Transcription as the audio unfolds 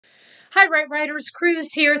Hi, Right Writers,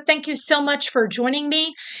 Cruz here. Thank you so much for joining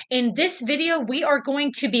me. In this video, we are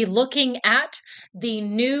going to be looking at the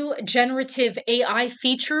new generative AI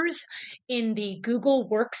features in the Google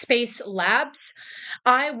Workspace Labs.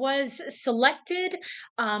 I was selected,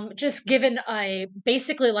 just given a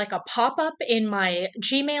basically like a pop-up in my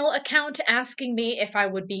Gmail account asking me if I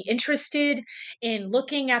would be interested in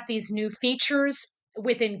looking at these new features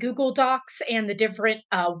within Google Docs and the different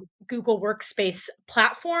Google Workspace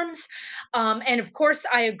platforms. And of course,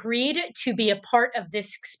 I agreed to be a part of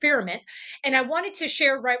this experiment. And I wanted to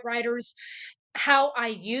share, Right Writers, how I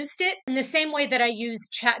used it in the same way that I use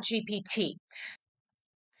ChatGPT.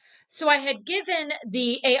 So I had given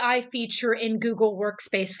the AI feature in Google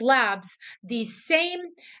Workspace Labs the same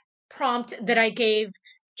prompt that I gave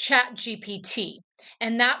ChatGPT.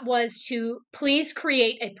 And that was to please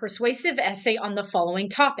create a persuasive essay on the following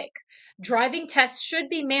topic. Driving tests should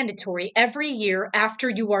be mandatory every year after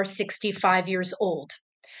you are 65 years old.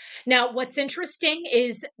 Now, what's interesting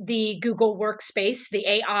is the Google Workspace, the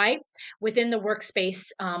AI within the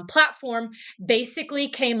Workspace platform, basically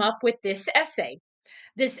came up with this essay.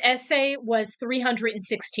 This essay was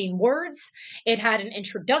 316 words. It had an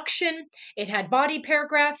introduction, it had body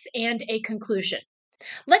paragraphs, and a conclusion.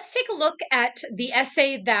 Let's take a look at the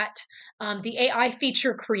essay that the AI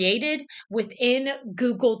feature created within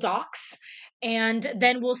Google Docs, and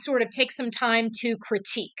then we'll sort of take some time to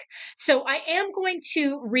critique. So I am going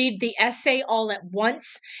to read the essay all at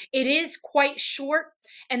once. It is quite short,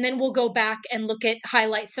 and then we'll go back and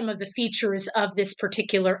highlight some of the features of this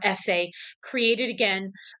particular essay created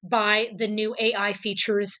again by the new AI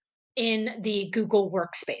features in the Google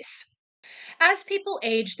Workspace. As people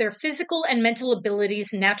age, their physical and mental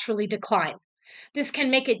abilities naturally decline. This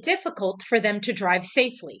can make it difficult for them to drive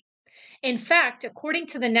safely. In fact, according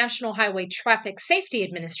to the National Highway Traffic Safety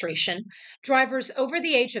Administration, drivers over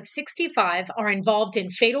the age of 65 are involved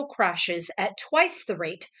in fatal crashes at twice the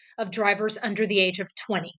rate of drivers under the age of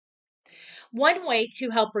 20. One way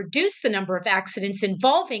to help reduce the number of accidents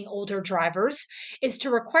involving older drivers is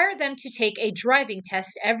to require them to take a driving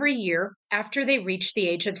test every year after they reach the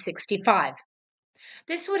age of 65.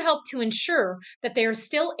 This would help to ensure that they are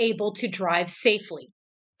still able to drive safely.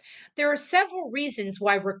 There are several reasons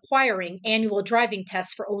why requiring annual driving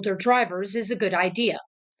tests for older drivers is a good idea.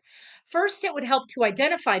 First, it would help to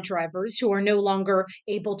identify drivers who are no longer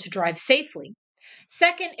able to drive safely.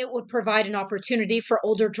 Second, it would provide an opportunity for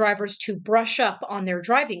older drivers to brush up on their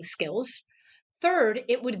driving skills. Third,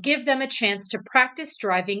 it would give them a chance to practice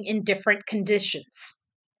driving in different conditions.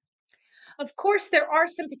 Of course, there are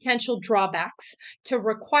some potential drawbacks to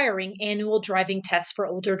requiring annual driving tests for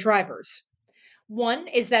older drivers. One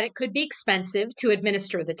is that it could be expensive to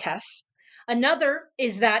administer the tests. Another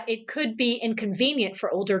is that it could be inconvenient for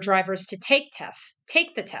older drivers to take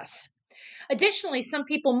the tests. Additionally, some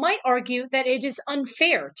people might argue that it is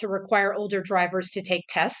unfair to require older drivers to take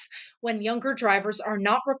tests when younger drivers are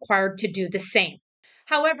not required to do the same.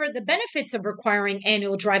 However, the benefits of requiring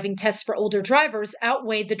annual driving tests for older drivers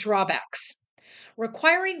outweigh the drawbacks.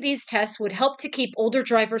 Requiring these tests would help to keep older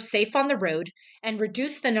drivers safe on the road and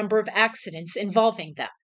reduce the number of accidents involving them.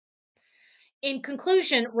 In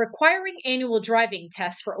conclusion, requiring annual driving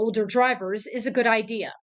tests for older drivers is a good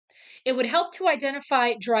idea. It would help to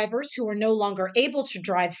identify drivers who are no longer able to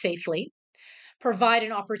drive safely, provide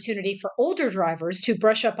an opportunity for older drivers to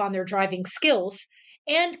brush up on their driving skills,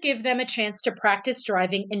 and give them a chance to practice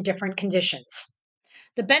driving in different conditions.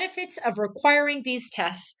 The benefits of requiring these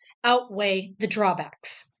tests outweigh the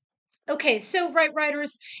drawbacks. Okay, so Right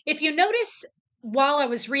Writers, if you notice while I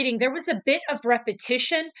was reading, there was a bit of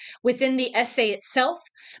repetition within the essay itself,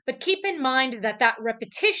 but keep in mind that that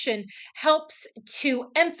repetition helps to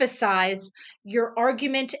emphasize your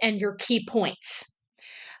argument and your key points.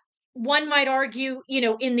 One might argue,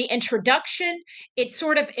 in the introduction, it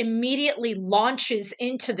sort of immediately launches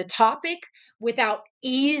into the topic without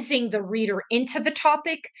easing the reader into the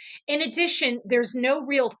topic. In addition, there's no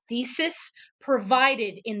real thesis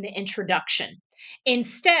provided in the introduction.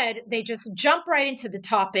 Instead, they just jump right into the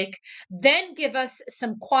topic, then give us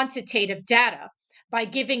some quantitative data by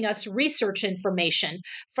giving us research information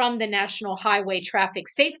from the National Highway Traffic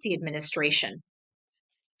Safety Administration,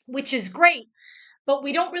 which is great, but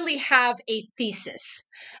we don't really have a thesis.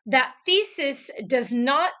 That thesis does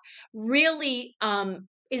not really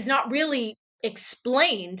is not really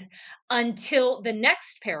explained until the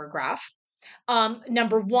next paragraph.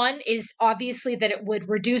 Number one is obviously that it would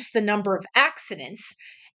reduce the number of accidents.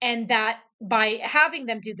 and that by having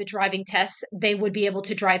them do the driving tests, they would be able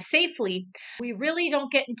to drive safely. We really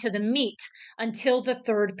don't get into the meat until the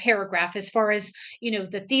third paragraph, as far as,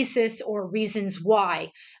 the thesis or reasons why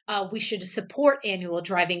we should support annual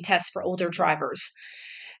driving tests for older drivers.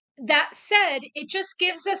 That said, it just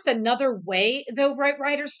gives us another way, though, right,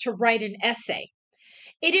 writers, to write an essay.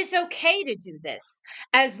 It is okay to do this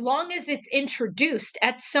as long as it's introduced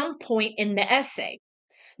at some point in the essay.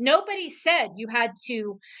 Nobody said you had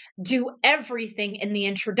to do everything in the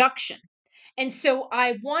introduction. And so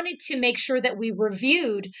I wanted to make sure that we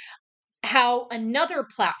reviewed how another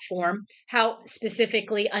platform, how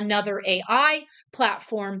specifically another AI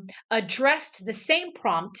platform addressed the same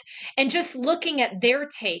prompt, and just looking at their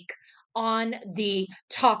take on the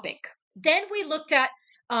topic. Then we looked at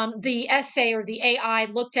the essay, or the AI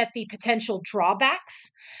looked at the potential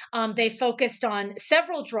drawbacks. They focused on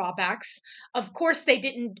several drawbacks. Of course, they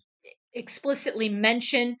didn't explicitly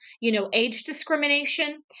mention, age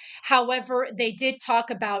discrimination. However, they did talk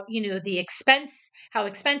about, the expense, how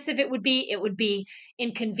expensive it would be. It would be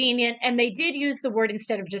inconvenient. And they did use the word,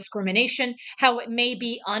 instead of discrimination, how it may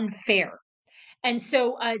be unfair. And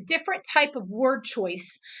so a different type of word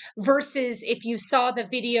choice versus if you saw the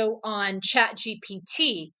video on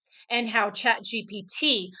ChatGPT and how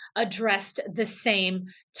ChatGPT addressed the same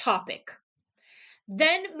topic.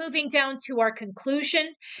 Then moving down to our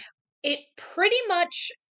conclusion, it pretty much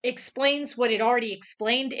explains what it already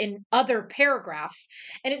explained in other paragraphs,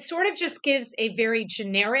 and it sort of just gives a very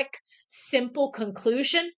generic, simple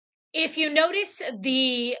conclusion. If you notice,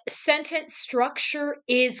 the sentence structure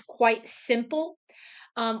is quite simple.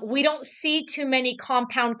 We don't see too many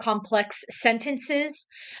compound complex sentences.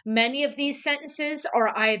 Many of these sentences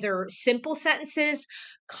are either simple sentences,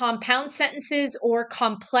 compound sentences, or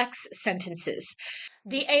complex sentences.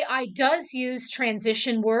 The AI does use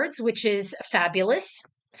transition words, which is fabulous.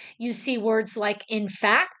 You see words like in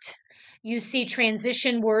fact. You see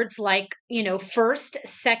transition words like, first,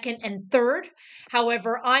 second, and third.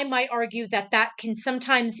 However, I might argue that that can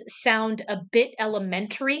sometimes sound a bit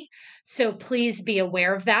elementary, so please be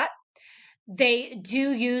aware of that. They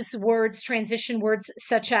do use words, transition words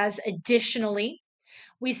such as additionally.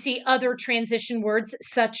 We see other transition words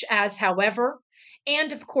such as however.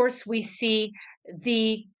 And of course, we see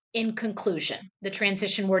the in conclusion, the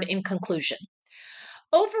transition word in conclusion.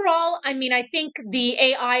 Overall, I think the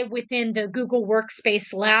AI within the Google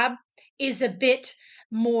Workspace Lab is a bit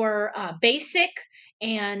more basic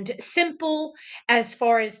and simple as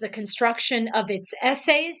far as the construction of its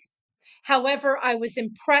essays. However, I was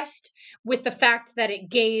impressed with the fact that it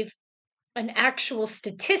gave an actual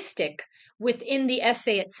statistic within the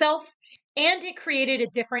essay itself, and it created a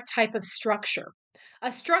different type of structure,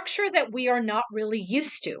 a structure that we are not really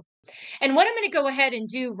used to. And what I'm going to go ahead and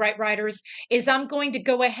do, right, writers, is I'm going to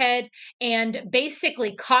go ahead and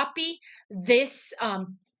basically copy this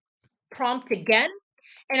prompt again,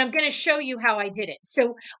 and I'm going to show you how I did it.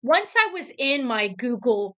 So once I was in my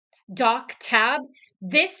Google Doc tab,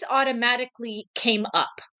 this automatically came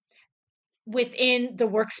up within the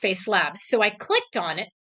Workspace Lab. So I clicked on it,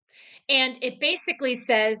 and it basically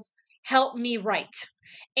says, help me write.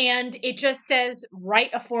 And it just says, write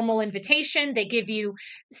a formal invitation. They give you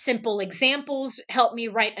simple examples. Help me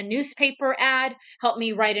write a newspaper ad. Help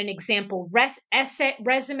me write an example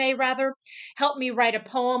resume, rather. Help me write a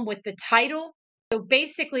poem with the title. So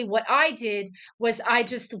basically what I did was I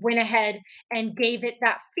just went ahead and gave it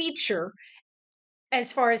that feature,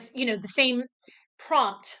 as far as, the same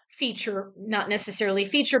prompt feature, not necessarily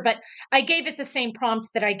feature, but I gave it the same prompt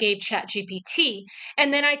that I gave ChatGPT.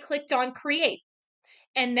 And then I clicked on create.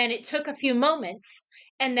 And then it took a few moments.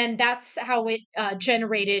 And then that's how it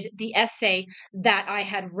generated the essay that I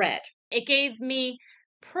had read. It gave me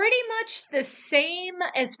pretty much the same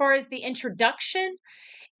as far as the introduction.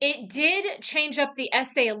 It did change up the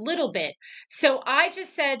essay a little bit. So I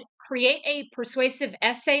just said, create a persuasive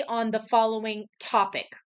essay on the following topic.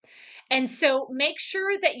 And so make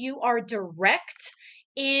sure that you are direct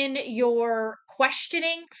in your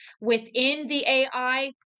questioning within the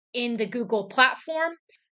AI in the Google platform.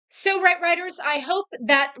 So, right, writers, I hope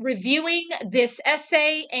that reviewing this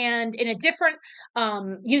essay and in a different,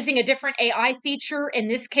 using a different AI feature, in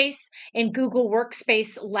this case in Google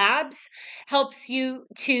Workspace Labs, helps you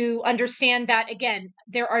to understand that, again,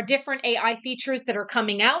 there are different AI features that are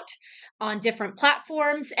coming out on different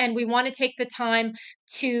platforms, and we want to take the time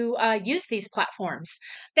to use these platforms.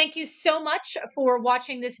 Thank you so much for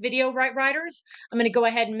watching this video, right, writers. I'm going to go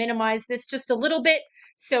ahead and minimize this just a little bit,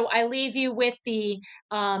 so I leave you with the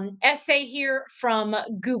essay here from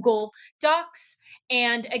Google Docs.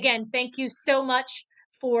 And again, thank you so much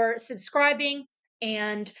for subscribing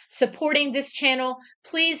and supporting this channel.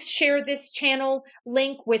 Please share this channel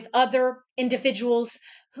link with other individuals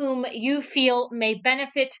whom you feel may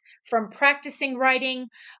benefit from practicing writing,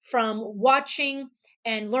 from watching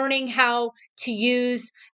and learning how to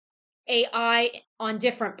use AI on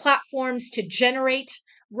different platforms to generate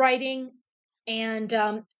writing. And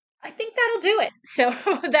I think that'll do it. So,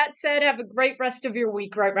 that said, have a great rest of your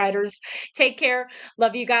week, Right Writers. Take care.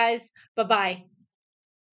 Love you guys. Bye bye.